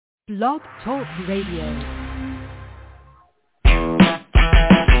Blog Talk Radio.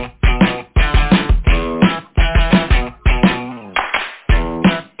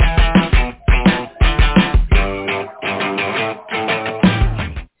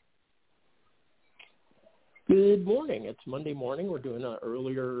 Good morning. It's Monday morning. We're doing an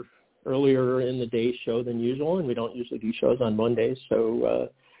earlier in the day show than usual, and we don't usually do shows on Mondays. So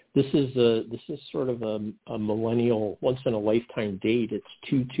this is sort of a millennial, once in a lifetime date. It's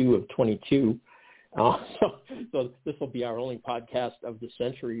 2/2/22. So this will be our only podcast of the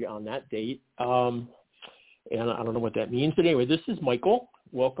century on that date. And I don't know what that means, but anyway, this is Michael.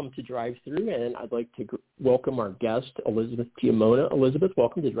 Welcome to Drive Through, and I'd like to welcome our guest, Elisabeth Giammona. Elizabeth,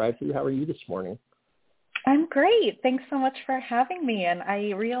 welcome to Drive Through. How are you this morning? I'm great. Thanks so much for having me. And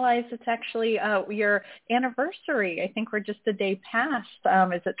I realize it's actually your anniversary. I think we're just a day past.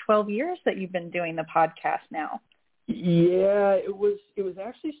 Is it 12 years that you've been doing the podcast now? Yeah, it was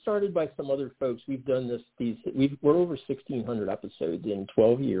actually started by some other folks. We've done we're over 1,600 episodes in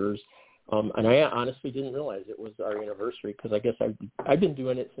 12 years. And I honestly didn't realize it was our anniversary because I guess I've been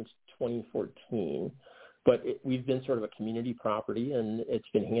doing it since 2014. But we've been sort of a community property, and it's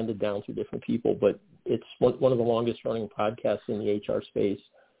been handed down through different people. But it's one of the longest-running podcasts in the HR space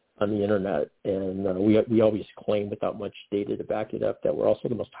on the Internet. And we always claim, without much data to back it up, that we're also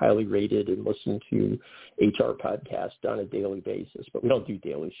the most highly rated and listened to HR podcast on a daily basis. But we don't do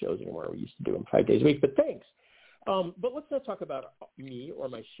daily shows anymore. We used to do them 5 days a week. But thanks. But let's not talk about me or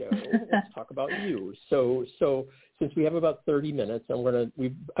my show. Let's talk about you. So since we have about 30 minutes,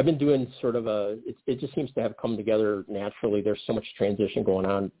 I've been doing sort of it just seems to have come together naturally. There's so much transition going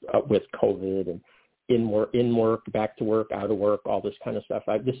on with COVID and in work, back to work, out of work, all this kind of stuff.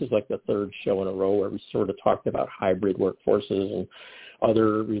 This is like the third show in a row where we sort of talked about hybrid workforces and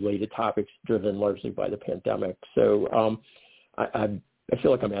other related topics driven largely by the pandemic. So I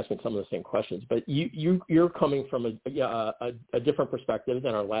feel like I'm asking some of the same questions, but you're coming from a different perspective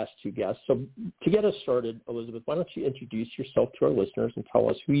than our last two guests. So to get us started, Elisabeth, why don't you introduce yourself to our listeners and tell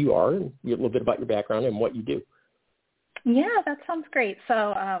us who you are and a little bit about your background and what you do. Yeah, that sounds great.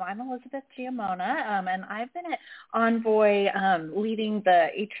 So I'm Elisabeth Giammona, and I've been at Envoy leading the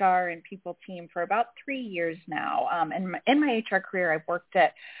HR and people team for about 3 years now. And in my HR career, I've worked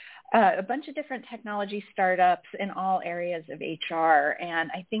at a bunch of different technology startups in all areas of HR. And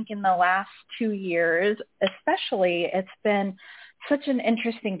I think in the last 2 years, especially, it's been such an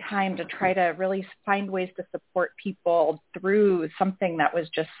interesting time to try to really find ways to support people through something that was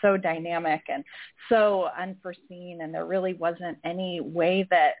just so dynamic and so unforeseen. And there really wasn't any way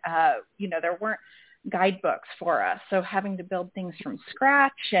that, there weren't guidebooks for us. So having to build things from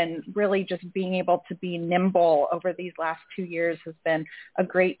scratch and really just being able to be nimble over these last 2 years has been a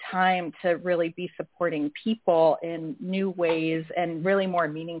great time to really be supporting people in new ways and really more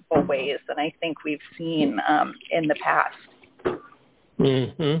meaningful ways than I think we've seen in the past.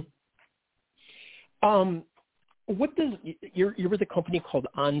 Mm-hmm. You're with a company called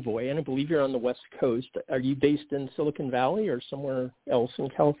Envoy, and I believe you're on the West Coast. Are you based in Silicon Valley or somewhere else in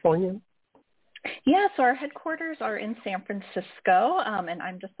California? Yeah, so our headquarters are in San Francisco, and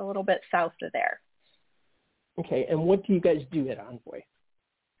I'm just a little bit south of there. Okay, and what do you guys do at Envoy?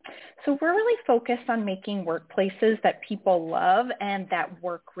 So we're really focused on making workplaces that people love and that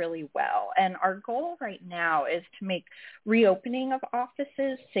work really well. And our goal right now is to make reopening of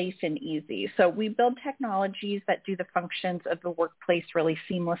offices safe and easy. So we build technologies that do the functions of the workplace really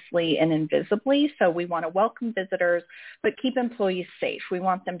seamlessly and invisibly. So we want to welcome visitors, but keep employees safe. We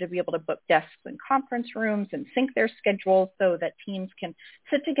want them to be able to book desks in conference rooms and sync their schedules so that teams can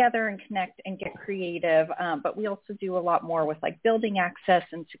sit together and connect and get creative. But we also do a lot more with like building access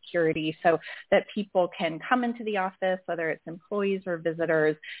and security so that people can come into the office, whether it's employees or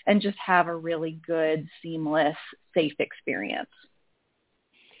visitors, and just have a really good, seamless, safe experience.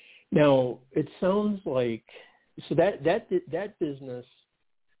 Now, it sounds like that business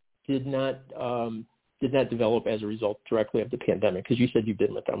did not develop as a result directly of the pandemic, because you said you've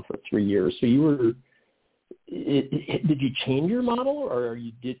been with them for 3 years. So did you change your model, or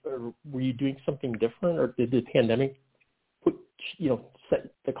were you doing something different, or did the pandemic set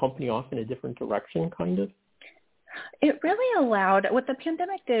the company off in a different direction, kind of? It really what the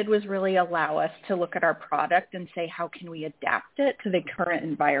pandemic did was really allow us to look at our product and say, how can we adapt it to the current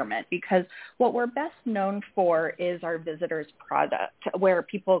environment? Because what we're best known for is our visitors product, where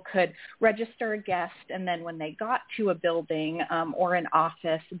people could register a guest, and then when they got to a building or an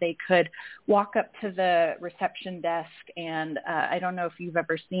office, they could walk up to the reception desk, and I don't know if you've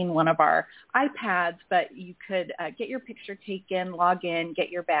ever seen one of our iPads, but you could get your picture taken, log in, get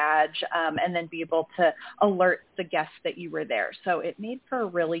your badge, and then be able to alert the the guests that you were there. So it made for a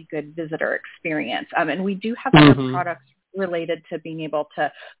really good visitor experience. And we do have other products related to being able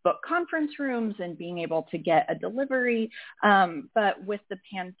to book conference rooms and being able to get a delivery. But with the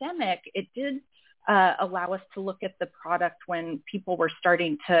pandemic, it did allow us to look at the product when people were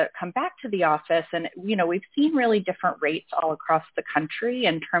starting to come back to the office. And, we've seen really different rates all across the country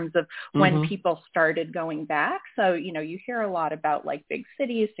in terms of when people started going back. So, you hear a lot about like big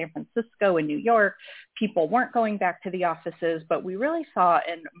cities, San Francisco and New York, people weren't going back to the offices, but we really saw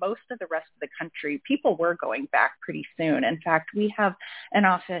in most of the rest of the country, people were going back pretty soon. In fact, we have an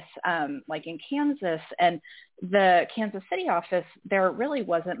office like in Kansas, and the Kansas City office, there really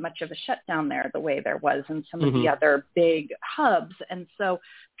wasn't much of a shutdown there the way there was in some of the other big hubs. And so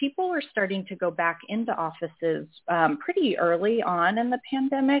people were starting to go back into offices pretty early on in the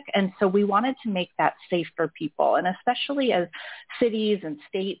pandemic. And so we wanted to make that safe for people. And especially as cities and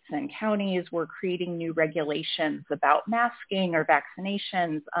states and counties were creating new regulations about masking or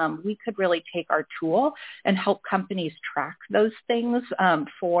vaccinations, we could really take our tool and help companies track those things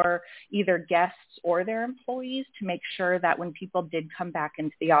for either guests or their employees to make sure that when people did come back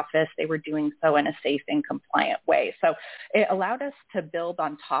into the office, they were doing so in a safe and compliant way. So it allowed us to build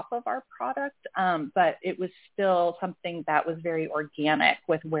on top of our product, but it was still something that was very organic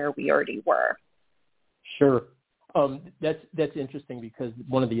with where we already were. Sure. That's interesting because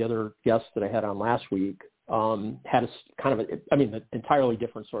one of the other guests that I had on last week had a kind of an entirely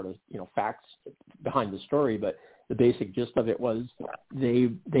different sort of, facts behind the story, but the basic gist of it was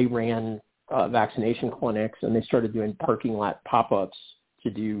they ran vaccination clinics, and they started doing parking lot pop-ups to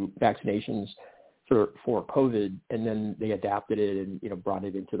do vaccinations for COVID, and then they adapted it and brought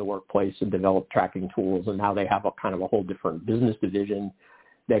it into the workplace and developed tracking tools, and now they have a kind of a whole different business division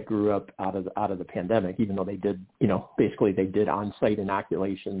that grew up out of the pandemic. Even though they did basically they did on-site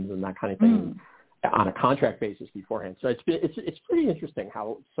inoculations and that kind of thing on a contract basis beforehand. So it's pretty interesting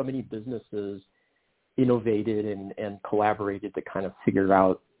how so many businesses innovated and collaborated to kind of figure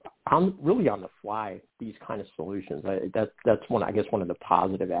out really on the fly these kind of solutions. That's one of the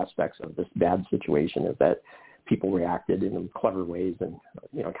positive aspects of this bad situation is that people reacted in clever ways and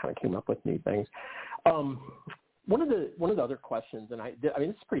kind of came up with new things. One of the other questions, and this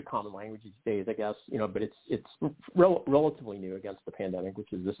is pretty common language these days, I guess, but it's relatively new against the pandemic,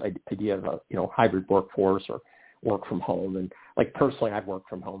 which is this idea of a hybrid workforce or work from home. And like personally, I've worked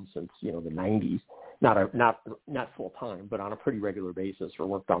from home since the 90s. Not full time, but on a pretty regular basis, or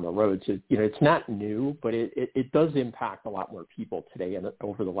worked on the road. So it's not new, but it does impact a lot more people today and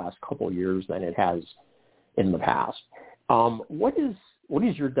over the last couple of years than it has in the past. What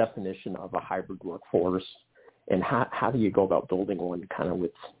is your definition of a hybrid workforce, and how do you go about building one kind of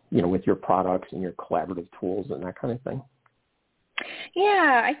with your products and your collaborative tools and that kind of thing?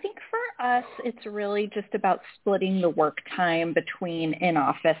 Yeah, I think for us, it's really just about splitting the work time between in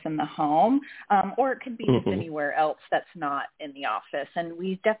office and the home, or it could be just anywhere else that's not in the office. And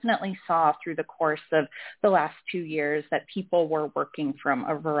we definitely saw through the course of the last 2 years that people were working from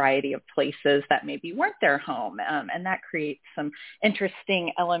a variety of places that maybe weren't their home, and that creates some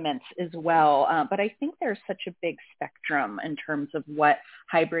interesting elements as well. But I think there's such a big spectrum in terms of what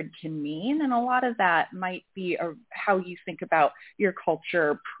hybrid can mean, and a lot of that might be how you think about your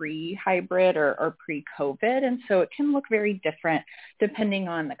culture pre-hybrid or pre-COVID. And so it can look very different depending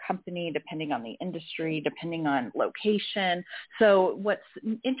on the company, depending on the industry, depending on location. So what's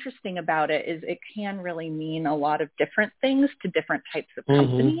interesting about it is it can really mean a lot of different things to different types of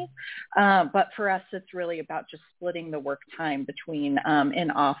companies. But for us, it's really about just splitting the work time between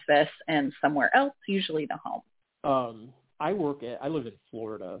in office and somewhere else, usually the home. I live in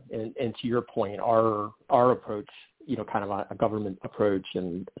Florida, and to your point, our approach, kind of a government approach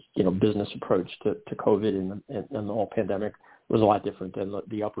and, business approach to COVID and the whole pandemic was a lot different than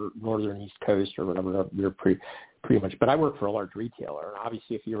the upper northern East Coast or whatever. We were pretty much, but I work for a large retailer. And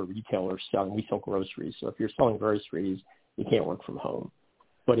obviously, if you're a retailer we sell groceries. So if you're selling groceries, you can't work from home.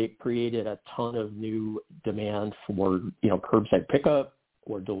 But it created a ton of new demand for, curbside pickup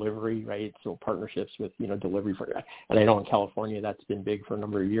or delivery, right? So partnerships with, delivery and I know in California that's been big for a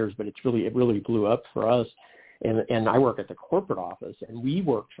number of years, but it really blew up for us. And I work at the corporate office, and we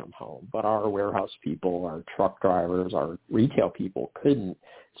worked from home, but our warehouse people, our truck drivers, our retail people couldn't.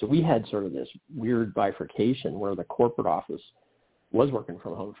 So we had sort of this weird bifurcation where the corporate office was working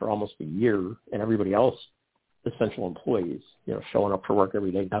from home for almost a year, and everybody else, essential employees, showing up for work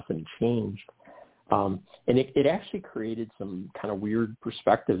every day, nothing changed. And it actually created some kind of weird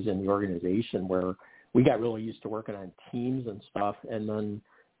perspectives in the organization where we got really used to working on teams and stuff. And then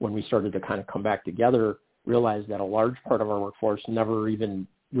when we started to kind of come back together, realized that a large part of our workforce never even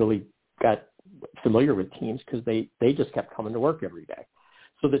really got familiar with Teams because they just kept coming to work every day.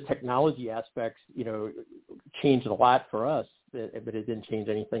 So the technology aspects, changed a lot for us, but it didn't change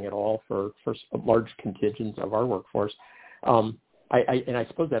anything at all for large contingents of our workforce. I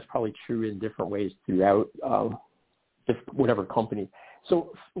suppose that's probably true in different ways throughout whatever company.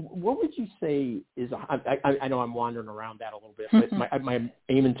 So what would you say is, I know I'm wandering around that a little bit, but I'm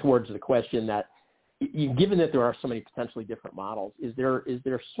aiming towards the question that, given that there are so many potentially different models, is there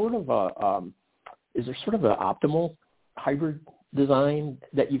sort of an optimal hybrid design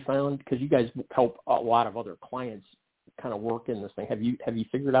that you found? Because you guys help a lot of other clients kind of work in this thing. Have you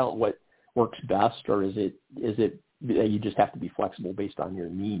figured out what works best, or is it that you just have to be flexible based on your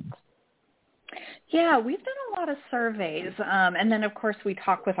needs? Yeah, we've done a lot of surveys, and then of course we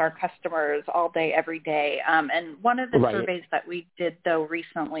talk with our customers all day, every day. And one of the surveys that we did though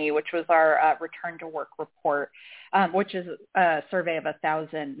recently, which was our return to work report, which is a survey of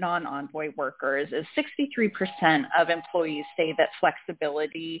 1,000 non-Envoy workers, is 63% of employees say that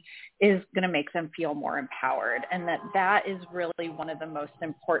flexibility is going to make them feel more empowered, and that is really one of the most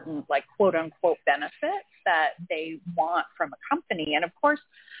important, like, quote unquote benefits that they want from a company. And of course,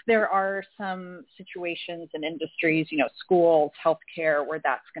 there are some situations and industries, schools, healthcare, where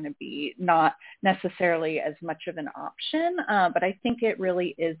that's going to be not necessarily as much of an option. But I think it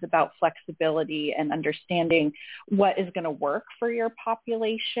really is about flexibility and understanding what is going to work for your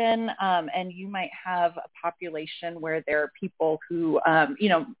population. And you might have a population where there are people who,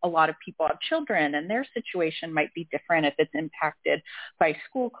 a lot of people have children, and their situation might be different if it's impacted by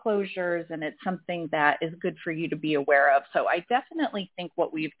school closures, and it's something that is good for you to be aware of. So I definitely think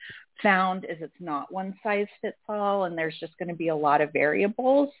what we've found is it's not one size fits all, and there's just going to be a lot of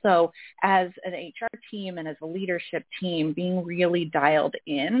variables. So as an HR team and as a leadership team, being really dialed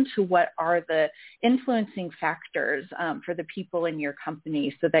in to what are the influencing factors for the people in your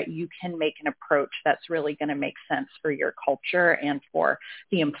company so that you can make an approach that's really going to make sense for your culture and for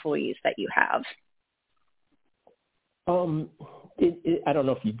the employees that you have. I don't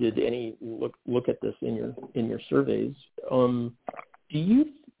know if you did any look at this in your surveys.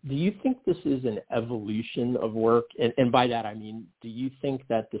 Do you think this is an evolution of work? And by that, I mean, do you think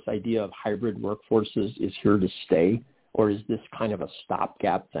that this idea of hybrid workforces is here to stay, or is this kind of a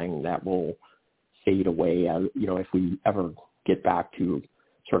stopgap thing that will fade away, if we ever get back to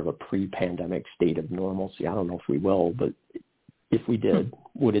sort of a pre-pandemic state of normalcy? I don't know if we will, but if we did,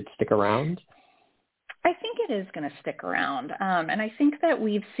 would it stick around? I think it is going to stick around. And I think that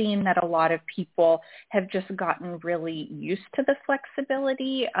we've seen that a lot of people have just gotten really used to the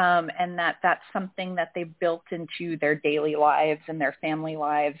flexibility, and that's something that they've built into their daily lives and their family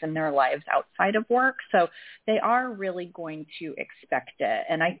lives and their lives outside of work. So they are really going to expect it.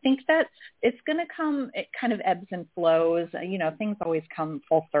 And I think that it's going to come, it kind of ebbs and flows. Things always come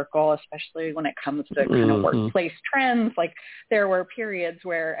full circle, especially when it comes to kind of workplace trends. Like, there were periods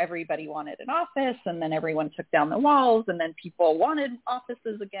where everybody wanted an office, and then everyone took down the walls, and then people wanted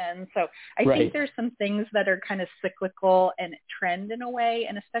offices again. So I think there's some things that are kind of cyclical and trend in a way,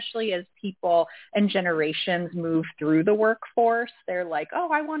 and especially as people and generations move through the workforce, they're like, oh,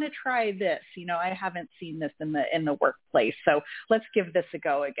 I want to try this. I haven't seen this in the workplace, so let's give this a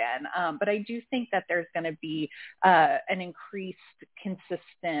go again. But I do think that there's going to be an increased,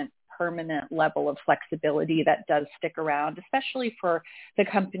 consistent, permanent level of flexibility that does stick around, especially for the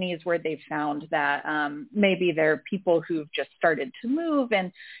companies where they've found that maybe they're people who've just started to move,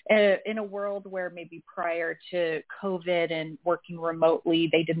 and in a world where maybe prior to COVID and working remotely,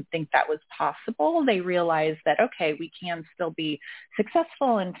 they didn't think that was possible. They realized that, okay, we can still be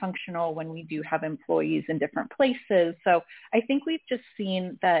successful and functional when we do have employees in different places. So I think we've just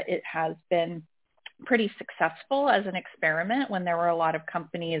seen that it has been pretty successful as an experiment when there were a lot of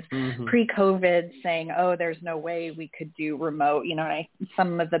companies pre-COVID saying, oh, there's no way we could do remote.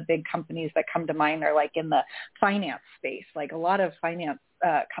 Some of the big companies that come to mind are like in the finance space. Like, a lot of finance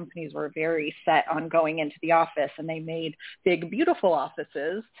companies were very set on going into the office, and they made big, beautiful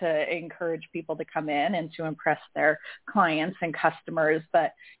offices to encourage people to come in and to impress their clients and customers.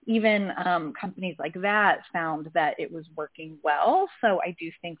 But even companies like that found that it was working well. So I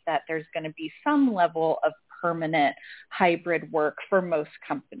do think that there's going to be some level of permanent hybrid work for most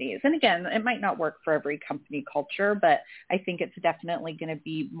companies. And again, it might not work for every company culture, but I think it's definitely going to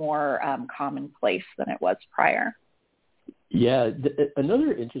be more commonplace than it was prior. Yeah,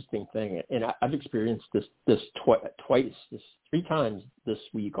 another interesting thing, and I've experienced this twice, three times this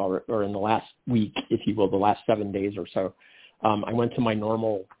week, or in the last week, if you will, the last 7 days or so. I went to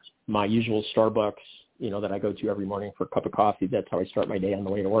my usual Starbucks, that I go to every morning for a cup of coffee. That's how I start my day on the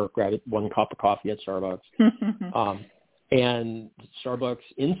way to work. Grab one cup of coffee at Starbucks. and Starbucks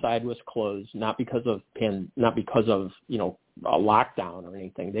inside was closed, not because of a lockdown or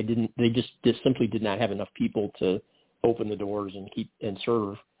anything. They just simply did not have enough people to open the doors and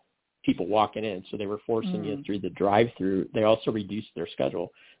serve people walking in. So they were forcing you through the drive-through. They also reduced their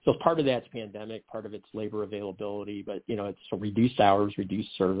schedule. So part of that's pandemic, part of it's labor availability, but it's reduced hours,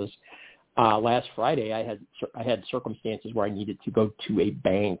 reduced service. Last Friday, I had circumstances where I needed to go to a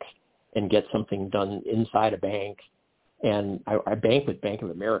bank and get something done inside a bank. And I bank with Bank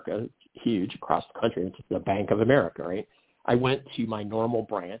of America, huge across the country. It's the Bank of America, right? I went to my normal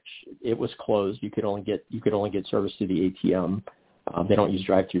branch. It was closed. You could only get service through the ATM. They don't use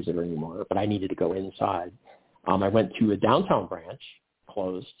drive-thrus there anymore, but I needed to go inside. I went to a downtown branch,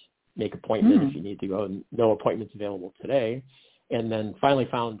 closed, make appointment if you need to go, no appointments available today. And then finally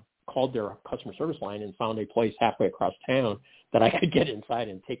called their customer service line and found a place halfway across town that I could get inside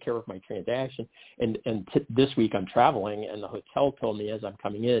and take care of my transaction. And this week I'm traveling, and the hotel told me as I'm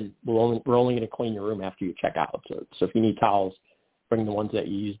coming in, we're only going to clean your room after you check out. So if you need towels, bring the ones that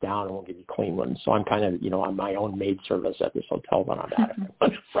you use down, and we'll give you clean ones. So I'm kind of, on my own maid service at this hotel when I'm at it.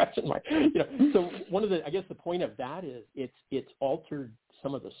 I'm fresh in my, So one of the, I guess the point of that is it's altered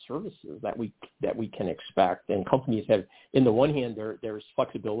some of the services that we can expect. And companies have, in the one hand, there's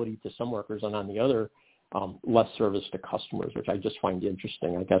flexibility to some workers, and on the other, less service to customers, which I just find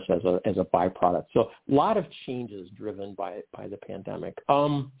interesting, I guess, as a byproduct. So a lot of changes driven by the pandemic.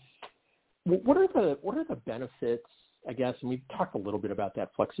 What are the benefits, I guess, and we've talked a little bit about that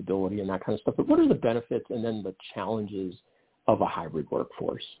flexibility and that kind of stuff, but what are the benefits and then the challenges of a hybrid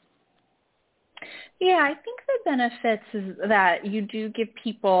workforce? Yeah, I think the benefits is that you do give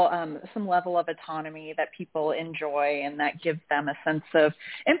people some level of autonomy that people enjoy, and that gives them a sense of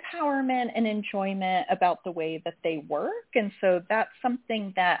empowerment and enjoyment about the way that they work. And so that's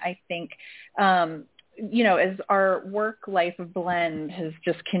something that I think as our work-life blend has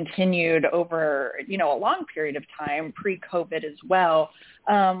just continued over, a long period of time, pre-COVID as well,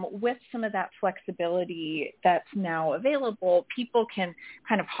 with some of that flexibility that's now available, people can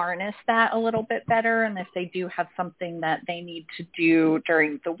kind of harness that a little bit better. And if they do have something that they need to do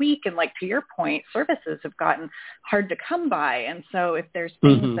during the week, and like to your point, services have gotten hard to come by. And so if there's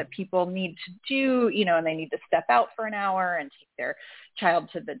things that people need to do, and they need to step out for an hour and take their child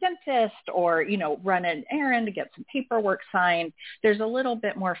to the dentist, or, run an errand to get some paperwork signed, there's a little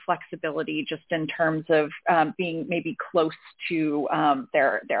bit more flexibility just in terms of being maybe close to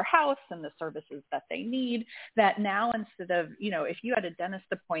their house and the services that they need. That now, instead of, if you had a dentist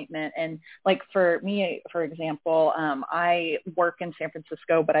appointment, and like for me, for example, I work in San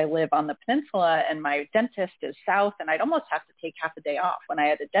Francisco, but I live on the peninsula, and my dentist is south, and I'd almost have to take half a day off when I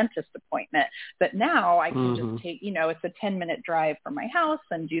had a dentist appointment. But now I can just take, it's a 10-minute drive from my house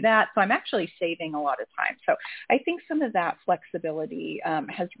and do that. So I'm actually saving a lot of time. So I think some of that flexibility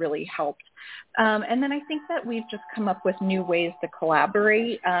has really helped. And then I think that we've just come up with new ways to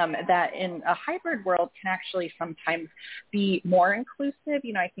collaborate that in a hybrid world can actually sometimes be more inclusive.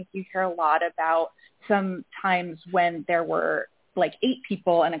 I think you hear a lot about some times when there were like 8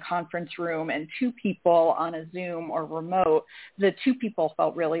 people in a conference room and 2 people on a Zoom or remote, the 2 people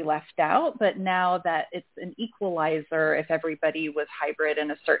felt really left out. But now that it's an equalizer if everybody was hybrid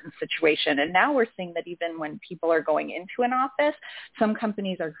in a certain situation. And now we're seeing that even when people are going into an office, some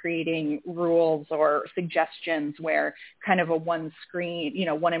companies are creating rules or suggestions where kind of a one screen,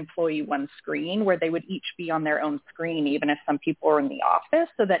 one employee, one screen, where they would each be on their own screen, even if some people were in the office,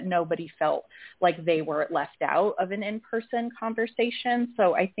 so that nobody felt like they were left out of an in-person conversation.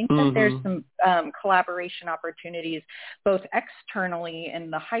 So I think that there's some collaboration opportunities both externally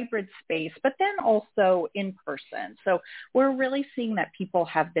in the hybrid space, but then also in person. So we're really seeing that people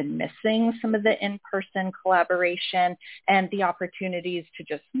have been missing some of the in-person collaboration and the opportunities to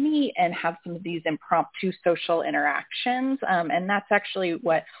just meet and have some of these impromptu social interactions. And that's actually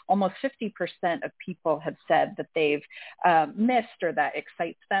what almost 50% of people have said that they've missed, or that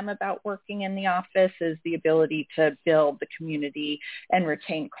excites them about working in the office, is the ability to build the community and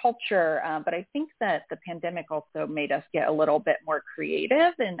retain culture. But I think that the pandemic also made us get a little bit more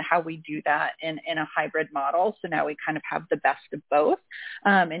creative in how we do that in a hybrid model. So now we kind of have the best of both,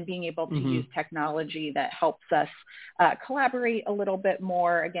 and being able to use technology that helps us collaborate a little bit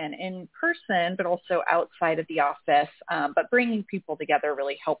more, again, in person, but also outside of the office. But bringing people together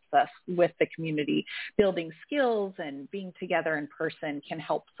really helps us with the community. Building skills and being together in person can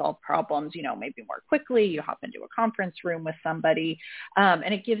help solve problems, maybe more quickly. You hop into a conference room with somebody,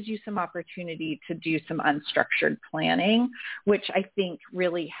 and it gives you some opportunity to do some unstructured planning, which I think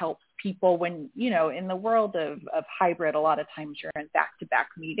really helps people when, in the world of hybrid, a lot of times you're in back-to-back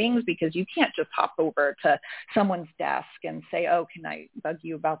meetings because you can't just hop over to someone's desk and say, oh, can I bug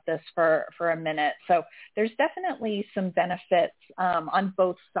you about this for a minute? So there's definitely some benefits on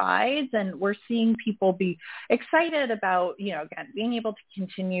both sides, and we're seeing people be excited about, again, being able to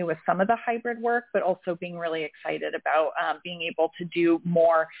continue with some of the hybrid work, but also being really excited about being able to do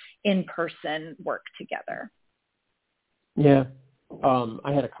more in-person work together. Yeah.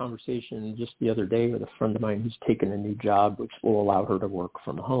 I had a conversation just the other day with a friend of mine who's taken a new job, which will allow her to work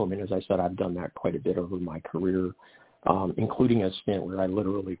from home. And as I said, I've done that quite a bit over my career, including a stint where I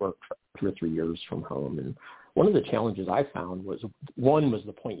literally worked for 2 or 3 years from home. And one of the challenges I found was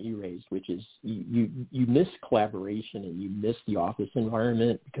the point you raised, which is you miss collaboration and you miss the office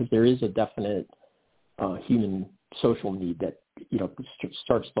environment because there is a definite human social need that,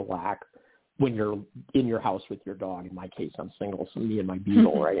 starts to lack when you're in your house with your dog. In my case, I'm single, so me and my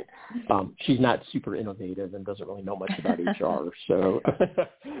beagle, right? She's not super innovative and doesn't really know much about HR. So,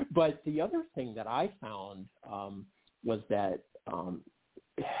 but the other thing that I found was that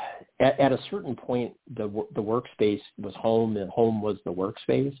at a certain point, the workspace was home and home was the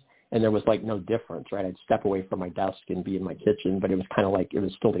workspace. And there was like no difference, right? I'd step away from my desk and be in my kitchen, but it was kind of like it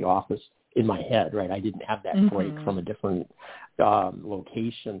was still the office in my head, right? I didn't have that break from a different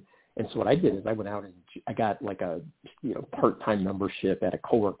location. And so what I did is I went out and I got like a part-time membership at a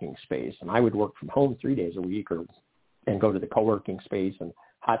co-working space, and I would work from home 3 days a week and go to the co-working space and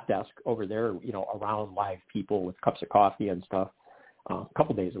hot desk over there, around live people with cups of coffee and stuff a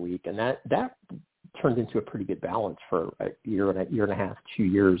couple days a week. And that turned into a pretty good balance for a year and a half, 2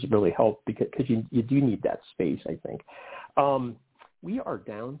 years. It really helped because you do need that space, I think. We are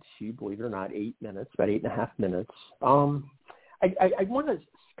down to, believe it or not, 8 minutes, about 8.5 minutes. I want to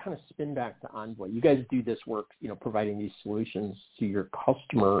kind of spin back to Envoy. You guys do this work, providing these solutions to your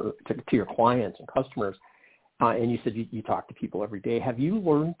customer, to your clients and customers. And you said you talk to people every day. Have you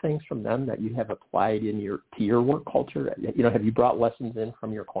learned things from them that you have applied to your work culture? Have you brought lessons in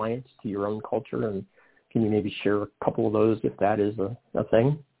from your clients to your own culture? And can you maybe share a couple of those if that is a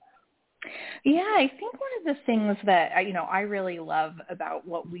thing? Yeah, I think one of the things that, I really love about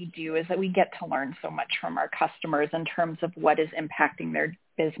what we do is that we get to learn so much from our customers in terms of what is impacting their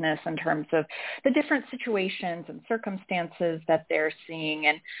business, in terms of the different situations and circumstances that they're seeing.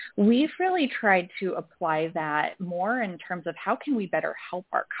 And we've really tried to apply that more in terms of how can we better help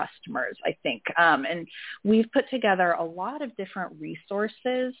our customers, I think. And we've put together a lot of different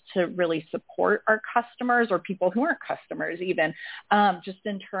resources to really support our customers or people who aren't customers even, just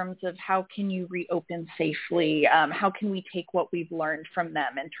in terms of how can you reopen safely? How can we take what we've learned from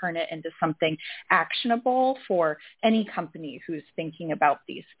them and turn it into something actionable for any company who's thinking about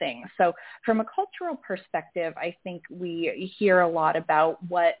these things. So from a cultural perspective, I think we hear a lot about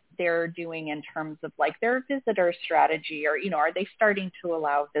what they're doing in terms of like their visitor strategy, or, are they starting to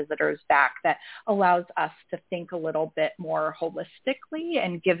allow visitors back? That allows us to think a little bit more holistically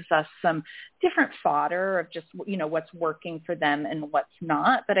and gives us some different fodder of just, what's working for them and what's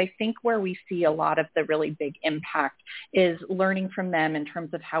not. But I think where we see a lot of the really big impact is learning from them in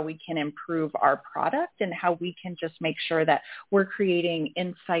terms of how we can improve our product and how we can just make sure that we're creating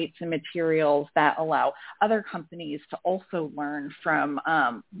insights and materials that allow other companies to also learn from,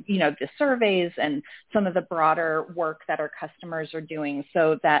 the surveys and some of the broader work that our customers are doing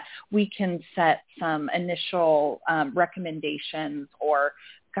so that we can set some initial recommendations or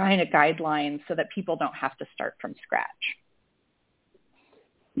kind of guidelines so that people don't have to start from scratch.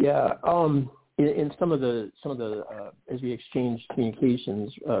 Yeah. In some of the as we exchanged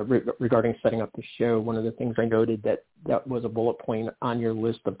communications regarding setting up the show, one of the things I noted that was a bullet point on your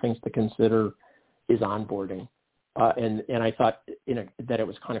list of things to consider is onboarding. And I thought that it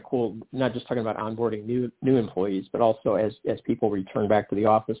was kind of cool, not just talking about onboarding new employees, but also as people return back to the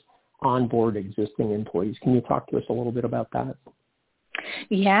office, onboard existing employees. Can you talk to us a little bit about that?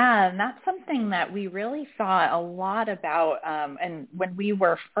 Yeah, and that's something that we really thought a lot about. And when we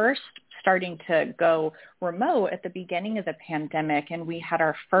were first starting to go remote at the beginning of the pandemic, and we had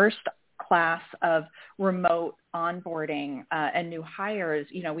our first class of remote onboarding and new hires,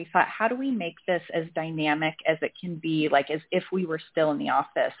 we thought, how do we make this as dynamic as it can be, like as if we were still in the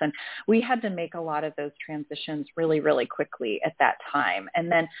office? And we had to make a lot of those transitions really, really quickly at that time. And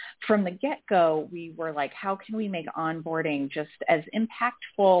then from the get-go, we were like, how can we make onboarding just as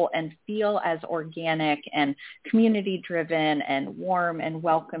impactful and feel as organic and community-driven and warm and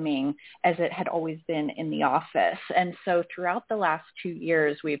welcoming as it had always been in the office? And so throughout the last 2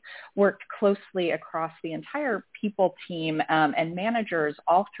 years, we've worked closely across the entire your people team and managers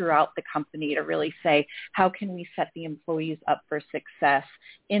all throughout the company to really say, how can we set the employees up for success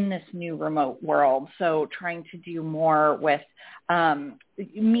in this new remote world? So trying to do more with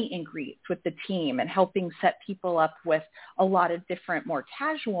meet and greets with the team and helping set people up with a lot of different more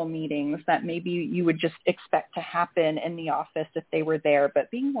casual meetings that maybe you would just expect to happen in the office if they were there, but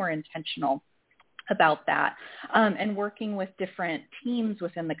being more intentional about that, and working with different teams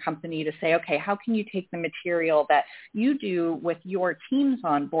within the company to say, okay, how can you take the material that you do with your team's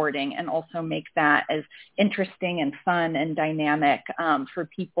onboarding and also make that as interesting and fun and dynamic for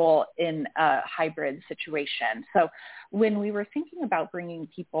people in a hybrid situation. So when we were thinking about bringing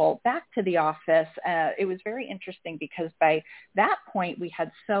people back to the office, it was very interesting because by that point, we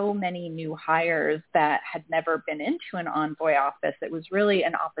had so many new hires that had never been into an Envoy office. It was really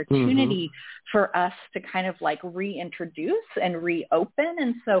an opportunity for us to kind of like reintroduce and reopen.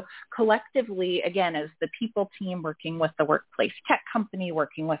 And so collectively, again, as the people team working with the workplace tech company,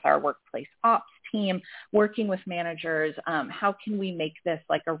 working with our workplace ops team, working with managers, how can we make this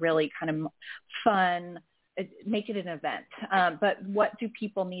like a really kind of fun, make it an event. But what do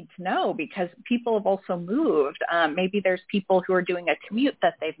people need to know? Because people have also moved. Maybe there's people who are doing a commute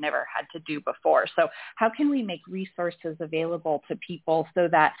that they've never had to do before. So how can we make resources available to people so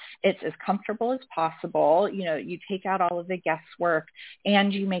that it's as comfortable as possible? You know, you take out all of the guesswork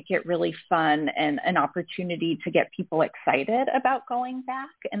and you make it really fun and an opportunity to get people excited about going back.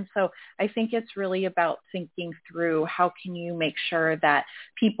 And so I think it's really about thinking through how can you make sure that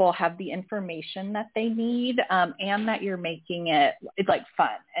people have the information that they need, and that you're making it like fun.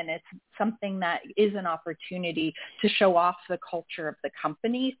 And it's something that is an opportunity to show off the culture of the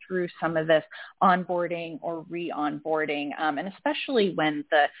company through some of this onboarding or re-onboarding. And especially when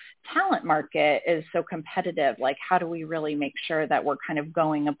the talent market is so competitive, like how do we really make sure that we're kind of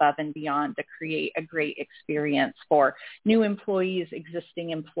going above and beyond to create a great experience for new employees,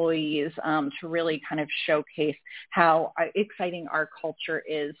 existing employees, to really kind of showcase how exciting our culture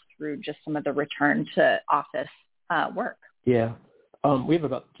is through just some of the return to office work. Yeah. We have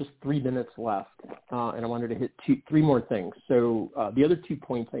about just 3 minutes left, and I wanted to hit three more things. So the other 2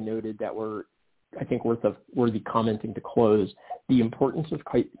 points I noted that were, I think, worthy commenting to close, the importance of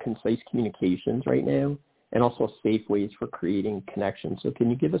concise communications right now, and also safe ways for creating connections. So can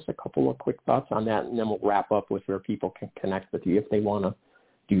you give us a couple of quick thoughts on that, and then we'll wrap up with where people can connect with you if they want to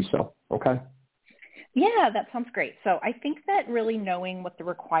do so, okay? Yeah, that sounds great. So I think that really knowing what the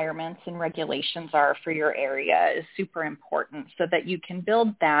requirements and regulations are for your area is super important so that you can build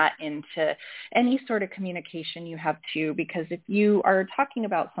that into any sort of communication you have too, because if you are talking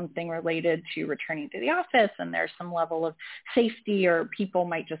about something related to returning to the office and there's some level of safety or people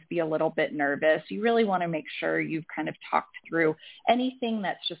might just be a little bit nervous, you really want to make sure you've kind of talked through anything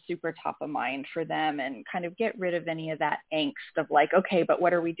that's just super top of mind for them and kind of get rid of any of that angst of like, okay, but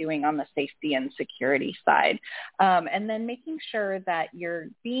what are we doing on the safety and security side, and then making sure that you're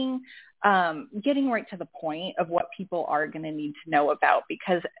getting right to the point of what people are going to need to know about,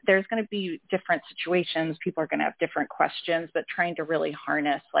 because there's going to be different situations. People are going to have different questions, but trying to really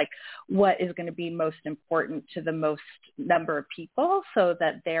harness like what is going to be most important to the most number of people so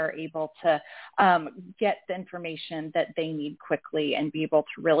that they're able to get the information that they need quickly and be able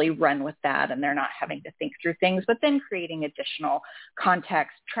to really run with that. And they're not having to think through things, but then creating additional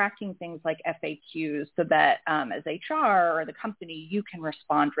context, tracking things like FAQs so that as HR or the company, you can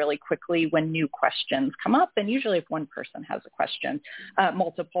respond really quickly when new questions come up. And usually if one person has a question,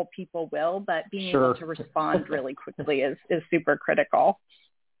 multiple people will, but being able to respond really quickly is super critical.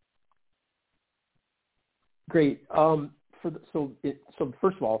 Great. So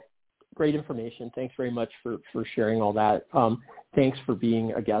first of all, great information. Thanks very much for sharing all that. Thanks for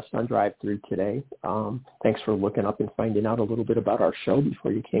being a guest on Drive Through today. Thanks for looking up and finding out a little bit about our show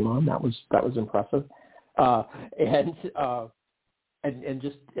before you came on. That was impressive. And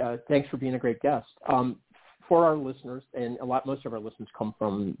just thanks for being a great guest. For our listeners, and most of our listeners come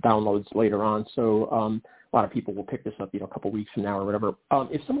from downloads later on, so a lot of people will pick this up, a couple weeks from now or whatever.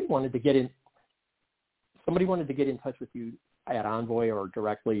 If somebody wanted to get in touch with you at Envoy or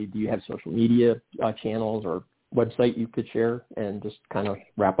directly, do you have social media channels or website you could share, and just kind of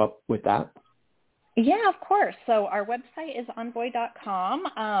wrap up with that? Yeah, of course. So our website is envoy.com,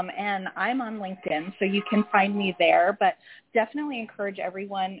 and I'm on LinkedIn, so you can find me there. But definitely encourage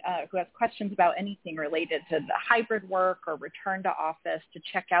everyone who has questions about anything related to the hybrid work or return to office to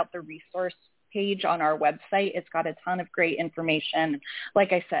check out the resource page on our website. It's got a ton of great information.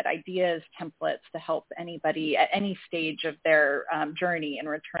 Like I said, ideas, templates to help anybody at any stage of their journey in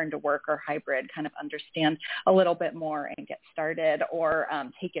return to work or hybrid kind of understand a little bit more and get started or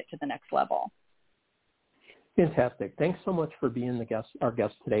take it to the next level. Fantastic. Thanks so much for being our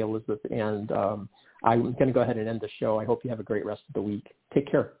guest today, Elisabeth. And I'm going to go ahead and end the show. I hope you have a great rest of the week. Take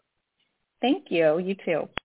care. Thank you. You too.